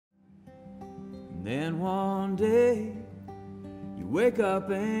And then one day you wake up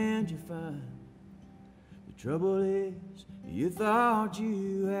and you find the trouble is you thought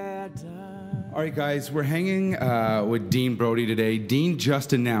you had time. All right, guys, we're hanging with Dean Brody today. Dean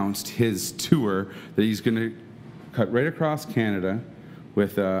just announced his tour that he's going to cut right across Canada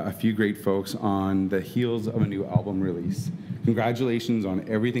with a few great folks on the heels of a new album release. Congratulations on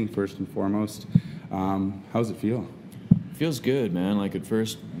everything, first and foremost. How's it feel? It feels good, man. Like at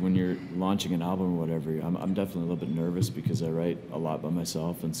first, when you're launching an album or whatever, I'm definitely a little bit nervous because I write a lot by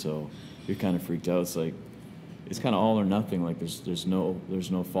myself, and so you're kind of freaked out. It's like, it's kind of all or nothing. Like there's no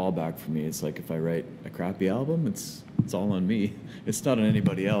fallback for me. It's like if I write a crappy album, it's all on me. It's not on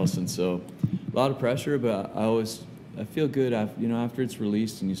anybody else. And so a lot of pressure, but I feel good after it's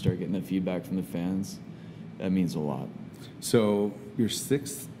released and you start getting that feedback from the fans. That means a lot. So your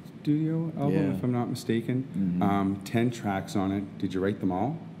sixth studio album, Yeah. if I'm not mistaken, Mm-hmm. 10 tracks on it. Did you write them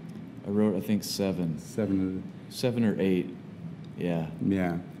all? I wrote, I think, 7 or 8. Yeah.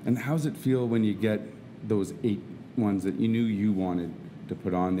 Yeah. And how's it feel when you get those 8 ones that you knew you wanted to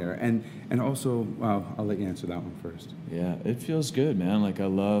put on there? And also, well, I'll let you answer that one first. Yeah, it feels good, man. Like I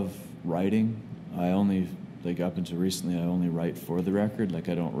love writing. Like up until recently, I only write for the record. Like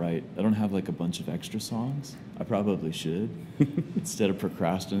I don't have like a bunch of extra songs. I probably should, instead of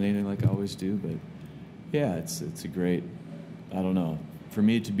procrastinating like I always do. But yeah, it's a great, I don't know. For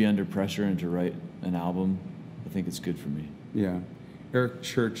me to be under pressure and to write an album, I think it's good for me. Yeah. Eric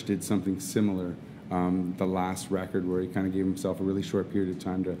Church did something similar, the last record, where he kind of gave himself a really short period of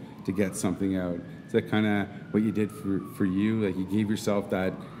time to get something out. Is that kind of what you did for you? Like you gave yourself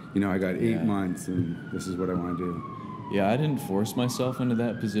that, I got 8 months and this is what I want to do. Yeah, I didn't force myself into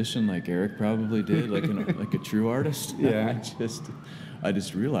that position like Eric probably did, like a true artist. Yeah. I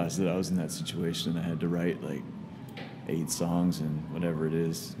just realized that I was in that situation and I had to write like 8 songs in whatever it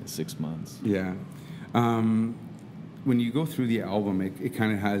is, 6 months. Yeah. When you go through the album, it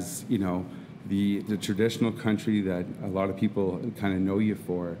kind of has, the traditional country that a lot of people kind of know you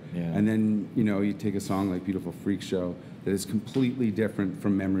for. Yeah. And then, you take a song like Beautiful Freakshow that is completely different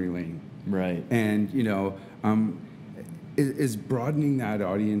from Memory Lane. Right. And, is broadening that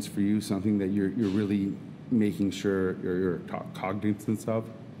audience for you something that you're really making sure you're cognizant of,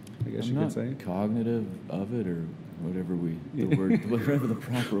 I guess you could say? Cognitive of it, or whatever whatever the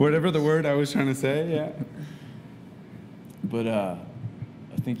proper whatever the word I was trying to say, yeah. But I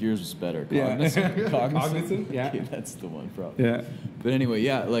think yours was better. Cognizant? Yeah. Cognizant? Yeah. Okay, that's the one, probably. Yeah. But anyway,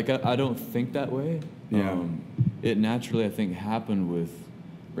 yeah, like I don't think that way. Yeah. It naturally, I think, happened with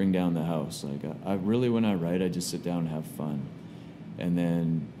Bring Down the House. Like I really, when I write, I just sit down and have fun. And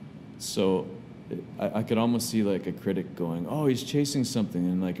then, so I could almost see like a critic going, oh, he's chasing something.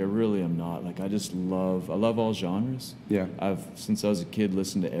 And like, I really am not. Like, I love all genres. Yeah. Since I was a kid,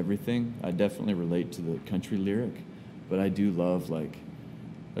 listened to everything. I definitely relate to the country lyric, but I do love like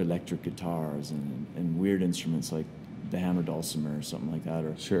electric guitars and weird instruments like the hammer dulcimer or something like that.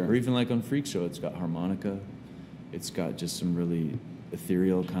 Or even like on Freakshow, it's got harmonica. It's got just some really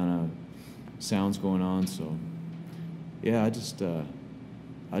ethereal kind of sounds going on. So yeah, I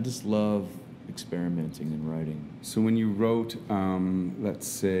just love experimenting and writing. So when you wrote, let's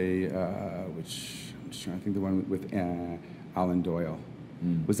say, I'm just trying to think, the one with Alan Doyle,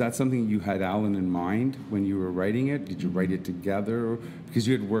 was that something you had Alan in mind when you were writing it? Did you write it together? Because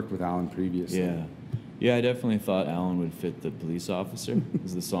you had worked with Alan previously. Yeah, I definitely thought Alan would fit the police officer,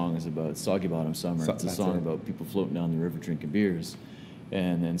 because the song is about Soggy Bottom Summer. It's a song about people floating down the river drinking beers.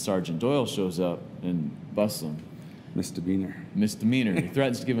 And then Sergeant Doyle shows up and busts him. Misdemeanor. He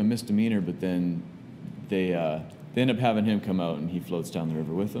threatens to give him misdemeanor, but then they end up having him come out and he floats down the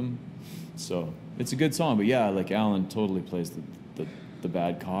river with them. So it's a good song, but yeah, like Alan totally plays the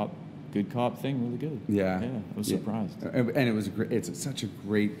bad cop, good cop thing really good. Yeah, I was surprised. And it was great.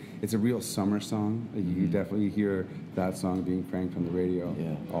 It's a real summer song. You definitely hear that song being cranked on the radio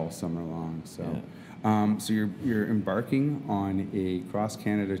all summer long. So. Yeah. So you're embarking on a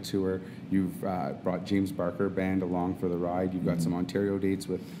cross-Canada tour. You've brought James Barker Band along for the ride. You've got some Ontario dates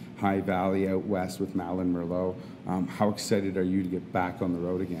with High Valley out west with Malin Merlot. How excited are you to get back on the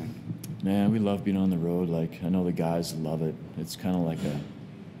road again? Man, we love being on the road. Like, I know the guys love it. It's kind of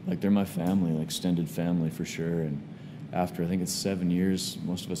like they're my family, like extended family for sure. And after, I think it's 7 years,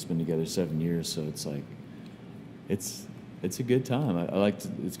 most of us have been together 7 years, so it's like, it's a good time.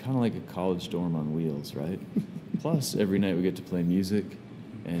 It's kind of like a college dorm on wheels, right? Plus, every night we get to play music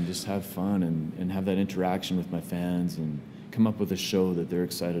and just have fun and have that interaction with my fans and come up with a show that they're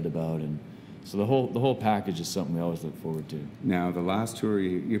excited about. And so the whole package is something we always look forward to. Now, the last tour,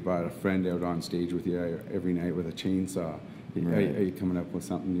 you brought a friend out on stage with you every night with a chainsaw. Right. Are you coming up with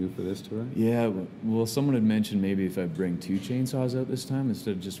something new for this tour? Yeah, well, someone had mentioned maybe if I bring 2 chainsaws out this time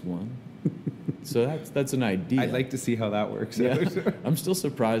instead of just one. So that's an idea. I'd like to see how that works Yeah. out. I'm still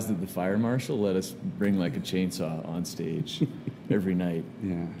surprised that the fire marshal let us bring like a chainsaw on stage every night.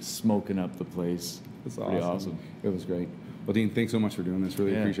 Yeah. Smoking up the place. That's Pretty awesome. It was great. Well, Dean, thanks so much for doing this.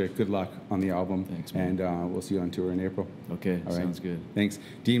 Really appreciate it. Good luck on the album. Thanks, man. And we'll see you on tour in April. Okay, All right. sounds good. Thanks.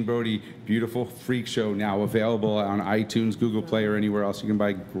 Dean Brody, Beautiful Freak Show, now available on iTunes, Google Play, or anywhere else you can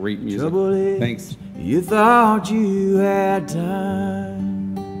buy great music. Trouble is, Thanks. you thought you had time.